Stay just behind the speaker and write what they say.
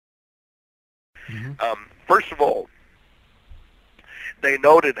First of all, they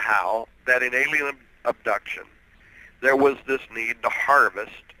noted how that in alien abduction, there was this need to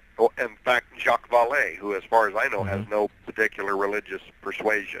harvest. In fact, Jacques Vallée, who as far as I know has no particular religious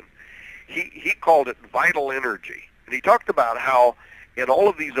persuasion, he called it vital energy. And he talked about how in all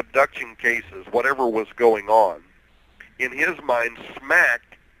of these abduction cases, whatever was going on, in his mind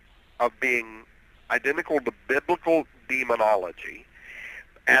smacked of being identical to biblical demonology,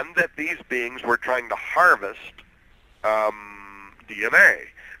 and that these beings were trying to harvest DNA,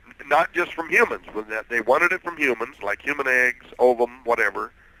 not just from humans, but that they wanted it from humans, like human eggs, ovum,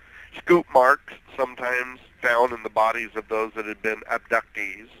 whatever, scoop marks sometimes found in the bodies of those that had been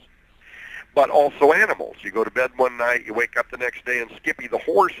abductees, but also animals. You go to bed one night, you wake up the next day, and Skippy the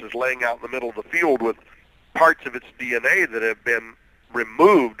horse is laying out in the middle of the field with parts of its DNA that have been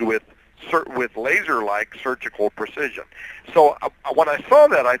removed with laser-like surgical precision. So when I saw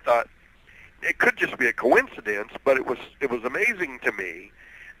that, I thought it could just be a coincidence, but it was amazing to me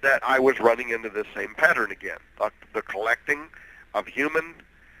that I was running into this same pattern again. The collecting of human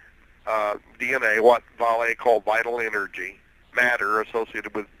DNA, what Vallée called vital energy, matter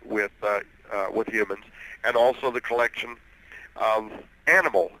associated with humans, and also the collection of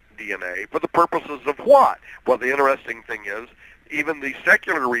animal DNA for the purposes of what? Well, the interesting thing is, even the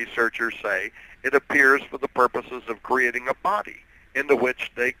secular researchers say it appears for the purposes of creating a body into which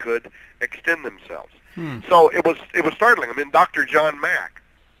they could extend themselves. So it was startling. I mean, Dr. John Mack,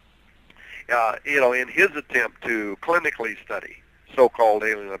 in his attempt to clinically study so-called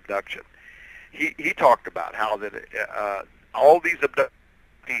alien abduction, he talked about how that all these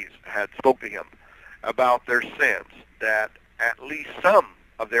abductees had spoke to him about their sense that at least some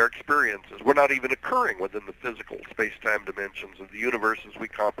of their experiences were not even occurring within the physical space-time dimensions of the universe as we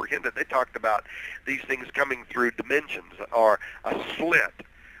comprehend it. They talked about these things coming through dimensions, or a slit,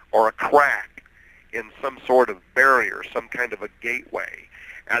 or a crack in some sort of barrier, some kind of a gateway,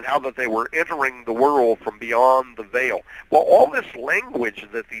 and how that they were entering the world from beyond the veil. Well, all this language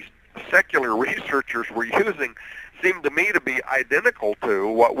that these secular researchers were using seemed to me to be identical to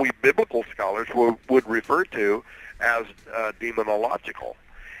what we biblical scholars would refer to as demonological,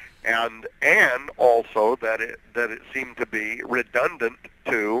 and also that it seemed to be redundant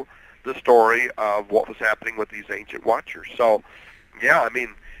to the story of what was happening with these ancient watchers. So, yeah, I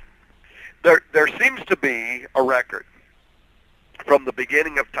mean, there seems to be a record from the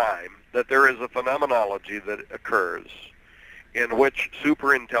beginning of time that there is a phenomenology that occurs in which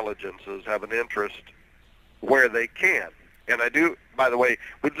superintelligences have an interest where they can. And I do, by the way,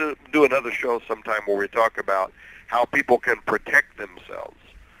 we'll do another show sometime where we talk about how people can protect themselves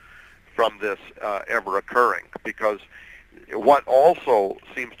from this ever occurring, because what also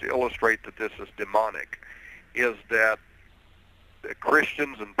seems to illustrate that this is demonic is that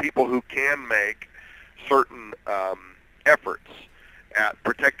Christians and people who can make certain efforts at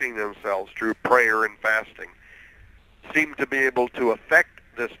protecting themselves through prayer and fasting seem to be able to affect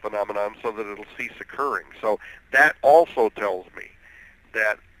this phenomenon so that it'll cease occurring. So that also tells me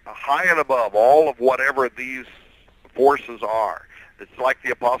that high and above all of whatever these forces are, it's like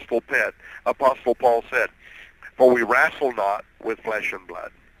the Apostle Paul said, "For we wrestle not with flesh and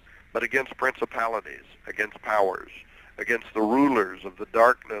blood, but against principalities, against powers, against the rulers of the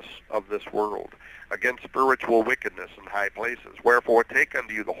darkness of this world, against spiritual wickedness in high places. Wherefore take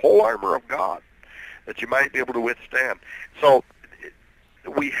unto you the whole armor of God, that you might be able to withstand." So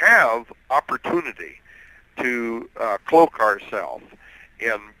we have opportunity to cloak ourselves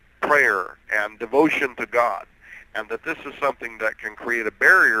in prayer and devotion to God, and that this is something that can create a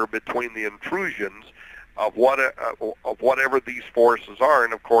barrier between the intrusions of whatever these forces are.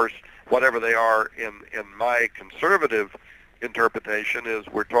 And of course, whatever they are in my conservative interpretation is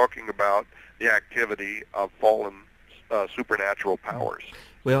we're talking about the activity of fallen supernatural powers.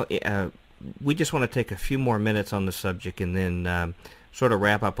 Well, we just want to take a few more minutes on the subject and then sort of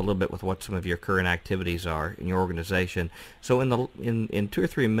wrap up a little bit with what some of your current activities are in your organization. So in 2 or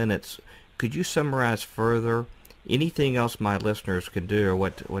 3 minutes, could you summarize further anything else my listeners could do, or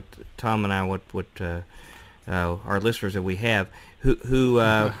what Tom and I, what our listeners that we have who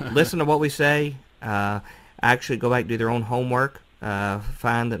listen to what we say, actually go back and do their own homework,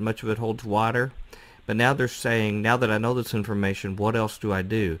 find that much of it holds water. But now they're saying, now that I know this information, what else do I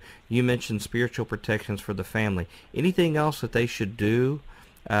do? You mentioned spiritual protections for the family. Anything else that they should do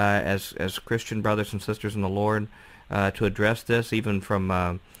as Christian brothers and sisters in the Lord to address this, even from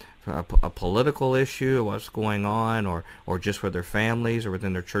a political issue, what's going on, or just for their families or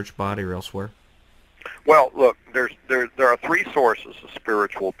within their church body or elsewhere? Well, look, there are 3 sources of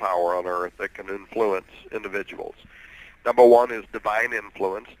spiritual power on earth that can influence individuals. Number one is divine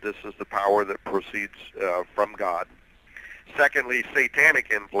influence. This is the power that proceeds from God. Secondly,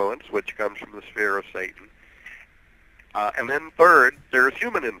 satanic influence, which comes from the sphere of Satan. And then third, there's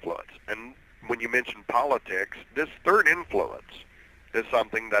human influence. And when you mention politics, this third influence is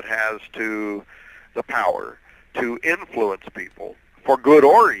something that has the power to influence people for good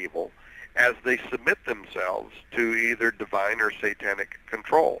or evil as they submit themselves to either divine or satanic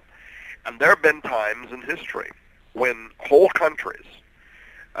control. And there have been times in history when whole countries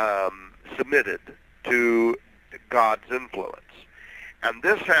submitted to God's influence. And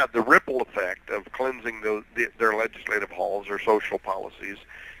this had the ripple effect of cleansing their legislative halls or social policies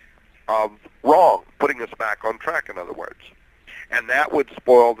of wrong, putting us back on track, in other words. And that would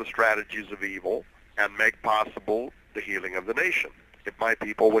spoil the strategies of evil and make possible the healing of the nation. If my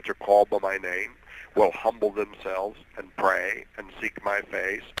people, which are called by my name, will humble themselves and pray and seek my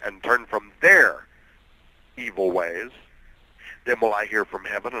face and turn from their evil ways, then will I hear from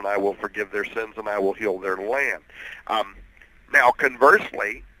heaven, and I will forgive their sins, and I will heal their land. Now,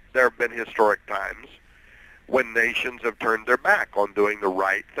 conversely, there have been historic times when nations have turned their back on doing the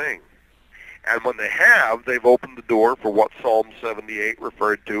right thing. And when they have, they've opened the door for what Psalm 78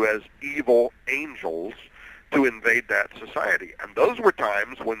 referred to as evil angels to invade that society. And those were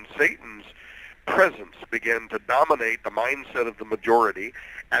times when Satan's presence began to dominate the mindset of the majority,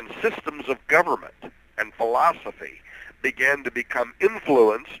 and systems of government and philosophy began to become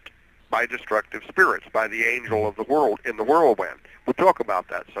influenced by destructive spirits, by the angel of the world in the whirlwind. We'll talk about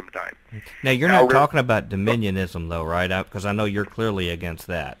that sometime. Now, you're not talking about dominionism, though, right? Because I know you're clearly against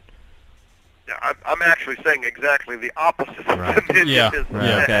that. I'm actually saying exactly the opposite of dominionism. Yeah.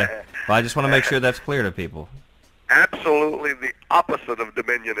 Right. Okay. Well, I just want to make sure that's clear to people. Absolutely the opposite of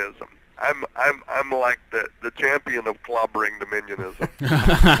dominionism. I'm like the champion of clobbering dominionism.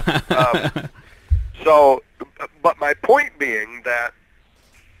 But my point being that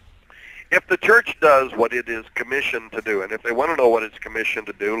if the church does what it is commissioned to do, and if they want to know what it's commissioned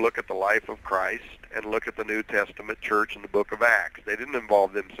to do, look at the life of Christ and look at the New Testament church in the book of Acts. They didn't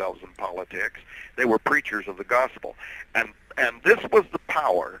involve themselves in politics. They were preachers of the gospel. And this was the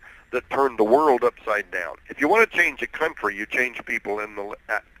power that turned the world upside down. If you want to change a country, you change people in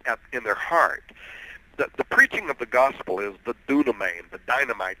their heart. The preaching of the gospel is the dunamane, the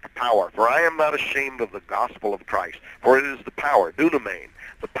dynamite, the power. For I am not ashamed of the gospel of Christ, for it is the power, dunamane,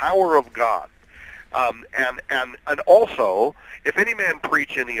 the power of God. And also, if any man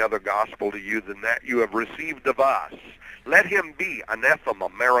preach any other gospel to you than that you have received of us, let him be anathema,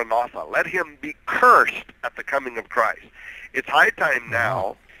 maranatha. Let him be cursed at the coming of Christ. It's high time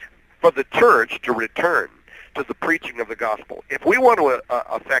now for the church to return to the preaching of the gospel. If we want to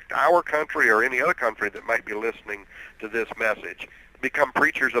affect our country or any other country that might be listening to this message, become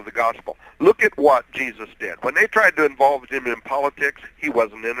preachers of the gospel, look at what Jesus did. When they tried to involve him in politics, he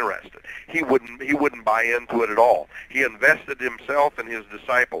wasn't interested. He wouldn't buy into it at all. He invested himself and his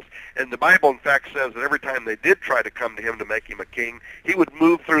disciples. And the Bible, in fact, says that every time they did try to come to him to make him a king, he would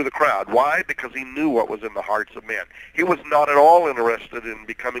move through the crowd. Why? Because he knew what was in the hearts of men. He was not at all interested in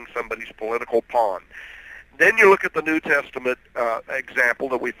becoming somebody's political pawn. Then you look at the New Testament example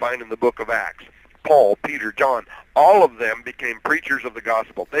that we find in the book of Acts. Paul, Peter, John, all of them became preachers of the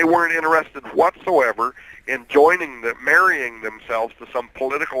gospel. They weren't interested whatsoever in marrying themselves to some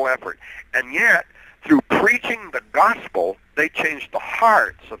political effort. And yet, through preaching the gospel, they changed the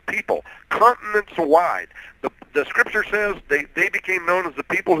hearts of people, continents wide. The scripture says they became known as the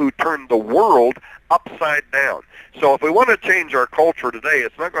people who turned the world upside down. So if we want to change our culture today,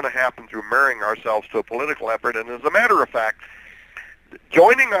 it's not going to happen through marrying ourselves to a political effort. And as a matter of fact,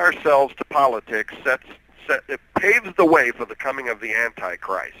 joining ourselves to politics it paves the way for the coming of the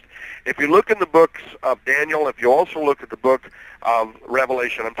Antichrist. If you look in the books of Daniel, if you also look at the book of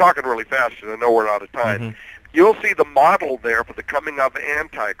Revelation, I'm talking really fast because I know we're out of time, you'll see the model there for the coming of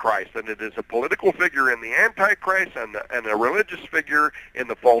Antichrist, and it is a political figure in the Antichrist and a religious figure in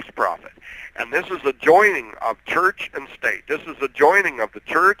the false prophet. And this is a joining of church and state. This is a joining of the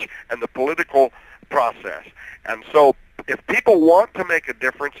church and the political process. And so if people want to make a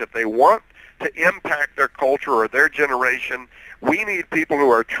difference, if they want to impact their culture or their generation, we need people who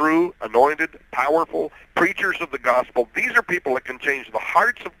are true, anointed, powerful, preachers of the gospel. These are people that can change the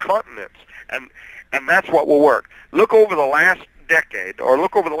hearts of continents, and that's what will work. Look over the last decade, or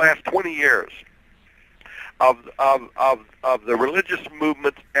look over the last 20 years of the religious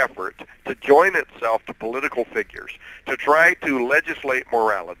movement's effort to join itself to political figures, to try to legislate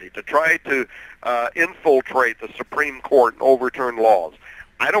morality, to try to infiltrate the Supreme Court and overturn laws.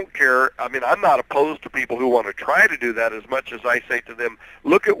 I don't care. I mean, I'm not opposed to people who want to try to do that as much as I say to them,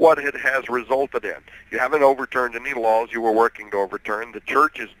 look at what it has resulted in. You haven't overturned any laws you were working to overturn. The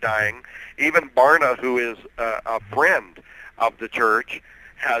church is dying. Even Barna, who is a friend of the church,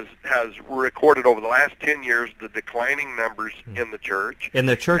 has recorded over the last 10 years the declining numbers in the church. And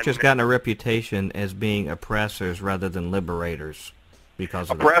the church has gotten a reputation as being oppressors rather than liberators because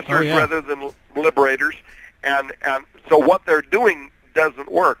of oppressors rather than liberators. And so what they're doing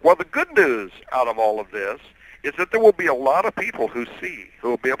doesn't work. Well, the good news out of all of this is that there will be a lot of people who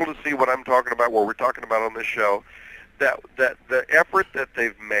will be able to see what I'm talking about, what we're talking about on this show, that the effort that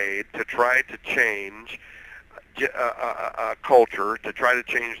they've made to try to change culture, to try to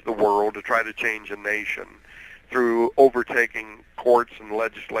change the world, to try to change a nation through overtaking courts and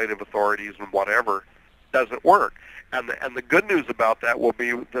legislative authorities and whatever, doesn't work. And the good news about that will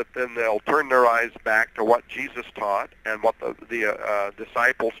be that then they'll turn their eyes back to what Jesus taught and what the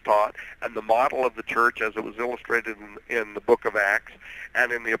disciples taught and the model of the church as it was illustrated in the book of Acts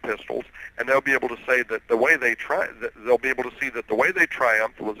and in the epistles, and they'll be able to say that they'll be able to see that the way they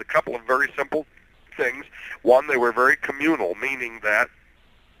triumphed was a couple of very simple things. One, they were very communal, meaning that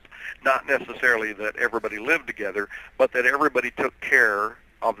not necessarily that everybody lived together, but that everybody took care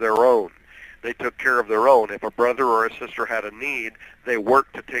of their own. They took care of their own. If a brother or a sister had a need, they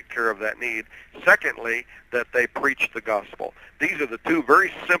worked to take care of that need. Secondly, that they preached the gospel. These are the two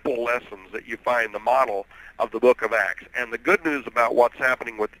very simple lessons that you find the model of the book of Acts. And the good news about what's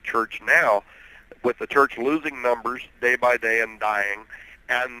happening with the church now, with the church losing numbers day by day and dying,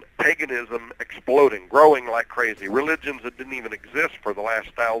 and paganism exploding, growing like crazy. Religions that didn't even exist for the last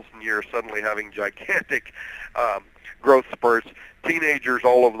 1,000 years suddenly having gigantic growth spurts. Teenagers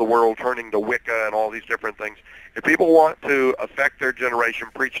all over the world turning to Wicca and all these different things. If people want to affect their generation,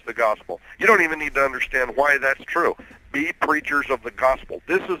 preach the gospel. You don't even need to understand why that's true. Be preachers of the gospel.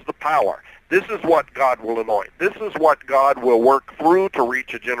 This is the power. This is what God will anoint. This is what God will work through to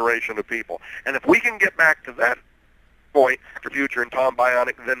reach a generation of people. And if we can get back to that point, for Future and Tom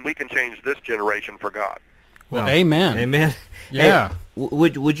Bionic, then we can change this generation for God. Well, amen. Amen. Yeah. Hey,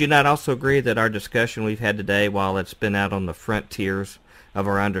 would you not also agree that our discussion we've had today, while it's been out on the frontiers of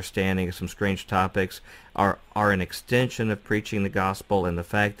our understanding of some strange topics, are an extension of preaching the gospel, and the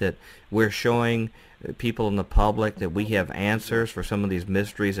fact that we're showing people in the public that we have answers for some of these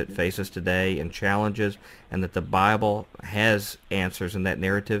mysteries that face us today and challenges, and that the Bible has answers in that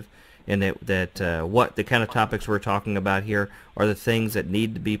narrative, and that what the kind of topics we're talking about here are the things that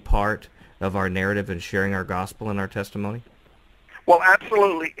need to be part of our narrative and sharing our gospel and our testimony? Well,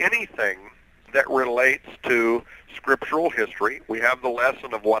 absolutely anything that relates to scriptural history. We have the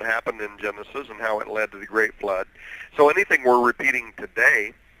lesson of what happened in Genesis and how it led to the Great Flood. So anything we're repeating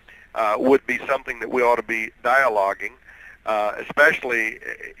today would be something that we ought to be dialoguing, especially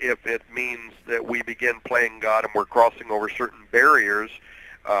if it means that we begin playing God and we're crossing over certain barriers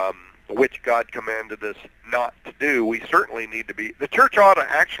which God commanded us not to do. We certainly need to be, the church ought to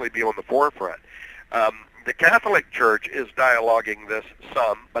actually be on the forefront. The Catholic Church is dialoguing this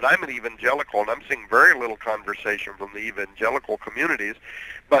some, but I'm an evangelical, and I'm seeing very little conversation from the evangelical communities.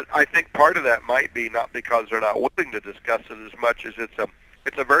 But I think part of that might be not because they're not willing to discuss it as much as it's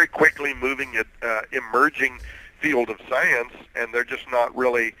a very quickly moving, emerging field of science, and they're just not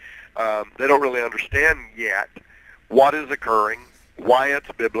really, they don't really understand yet what is occurring, why it's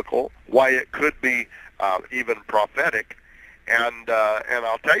biblical, why it could be even prophetic. And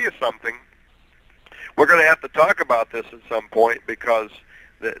I'll tell you something, we're going to have to talk about this at some point, because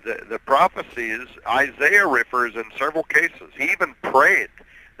the prophecies, Isaiah refers in several cases. He even prayed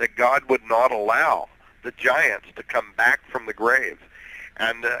that God would not allow the giants to come back from the grave.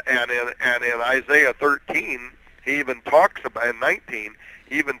 And in Isaiah 13, he even talks about, in 19,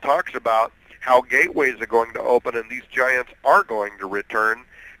 he even talks about how gateways are going to open and these giants are going to return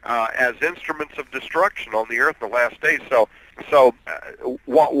as instruments of destruction on the earth in the last days. So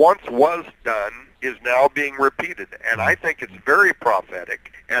what once was done is now being repeated, and I think it's very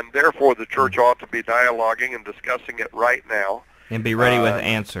prophetic, and therefore the church ought to be dialoguing and discussing it right now. And be ready with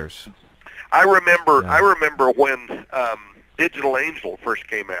answers. I remember when Digital Angel first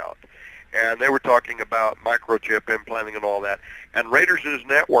came out, and they were talking about microchip implanting and all that. And Raiders News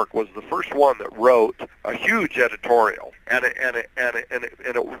Network was the first one that wrote a huge editorial, and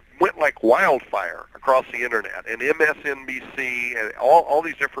it went like wildfire across the internet. And MSNBC and all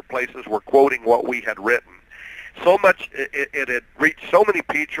these different places were quoting what we had written. So much it had reached so many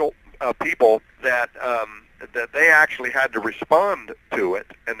people that that they actually had to respond to it,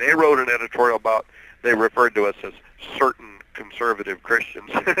 and they wrote an editorial about. They referred to us as certain conservative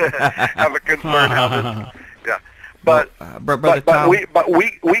Christians have a concern how this, yeah. But Brother Tom,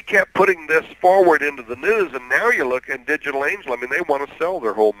 we kept putting this forward into the news, and now you look at Digital Angel. I mean, they want to sell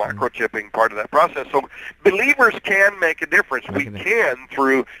their whole microchipping part of that process. So believers can make a difference. We can,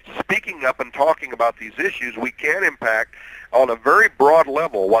 through speaking up and talking about these issues, we can impact on a very broad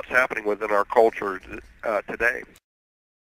level what's happening within our culture today.